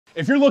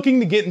If you're looking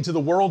to get into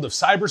the world of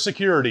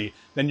cybersecurity,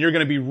 then you're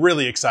going to be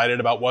really excited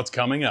about what's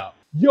coming up.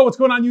 Yo, what's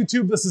going on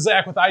YouTube? This is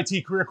Zach with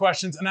IT Career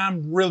Questions, and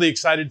I'm really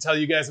excited to tell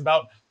you guys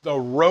about the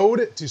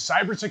road to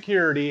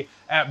cybersecurity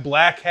at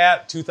Black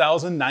Hat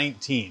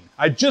 2019.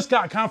 I just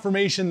got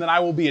confirmation that I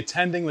will be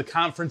attending the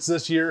conference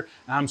this year,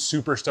 and I'm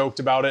super stoked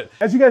about it.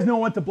 As you guys know, I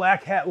went to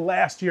Black Hat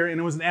last year, and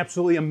it was an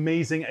absolutely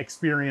amazing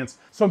experience.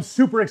 So I'm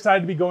super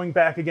excited to be going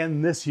back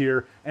again this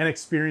year and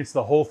experience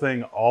the whole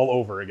thing all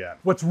over again.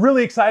 What's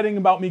really exciting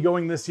about me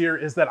going this year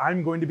is that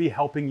I'm going to be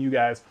helping you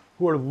guys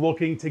who are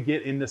looking to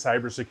get into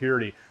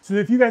cybersecurity. So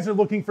if you guys are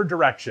looking for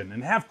direction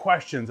and have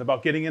questions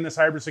about getting into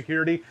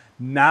cybersecurity,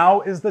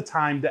 now is the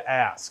time to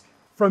ask.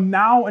 From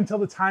now until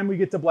the time we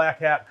get to Black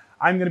Hat,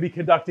 I'm going to be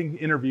conducting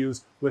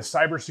interviews with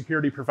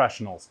cybersecurity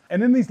professionals.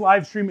 And in these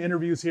live stream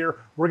interviews here,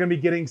 we're going to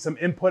be getting some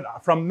input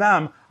from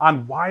them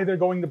on why they're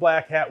going to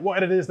Black Hat,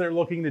 what it is they're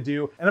looking to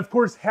do, and of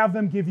course, have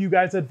them give you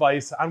guys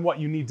advice on what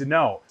you need to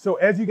know. So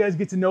as you guys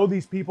get to know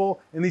these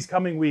people in these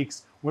coming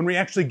weeks, when we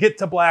actually get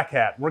to Black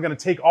Hat, we're going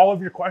to take all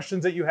of your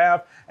questions that you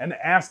have and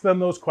ask them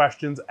those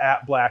questions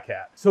at Black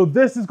Hat. So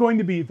this is going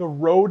to be the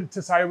road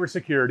to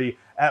cybersecurity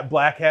at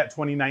Black Hat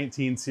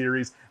 2019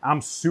 series.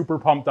 I'm super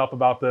pumped up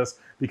about this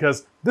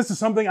because this is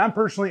something I'm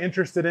personally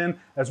interested in,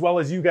 as well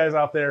as you guys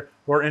out there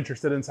who are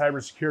interested in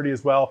cybersecurity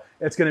as well.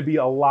 It's going to be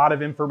a lot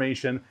of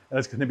information and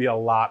it's going to be a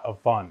lot of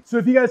fun. So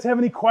if you guys have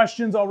any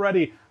questions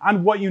already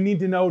on what you need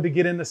to know to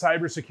get into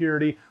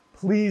cybersecurity,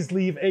 please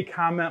leave a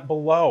comment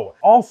below.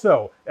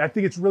 Also, I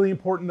think it's really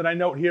important that I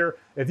note here,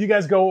 if you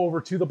guys go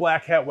over to the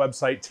Black Hat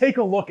website, take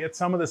a look at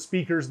some of the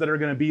speakers that are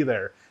going to be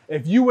there.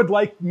 If you would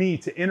like me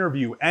to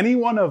interview any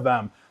one of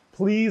them,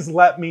 please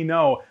let me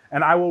know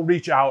and I will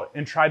reach out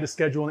and try to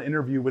schedule an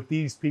interview with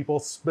these people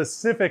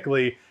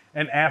specifically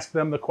and ask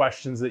them the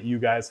questions that you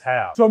guys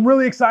have. So I'm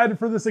really excited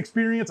for this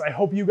experience. I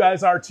hope you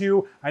guys are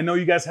too. I know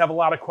you guys have a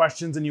lot of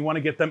questions and you want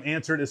to get them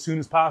answered as soon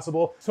as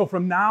possible. So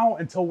from now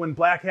until when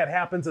Black Hat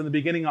happens in the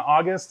beginning of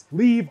August,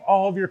 leave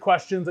all of your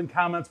questions and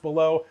comments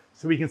below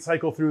so we can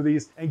cycle through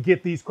these and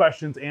get these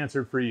questions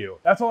answered for you.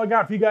 That's all I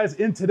got for you guys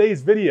in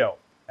today's video.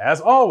 As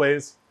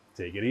always,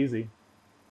 take it easy.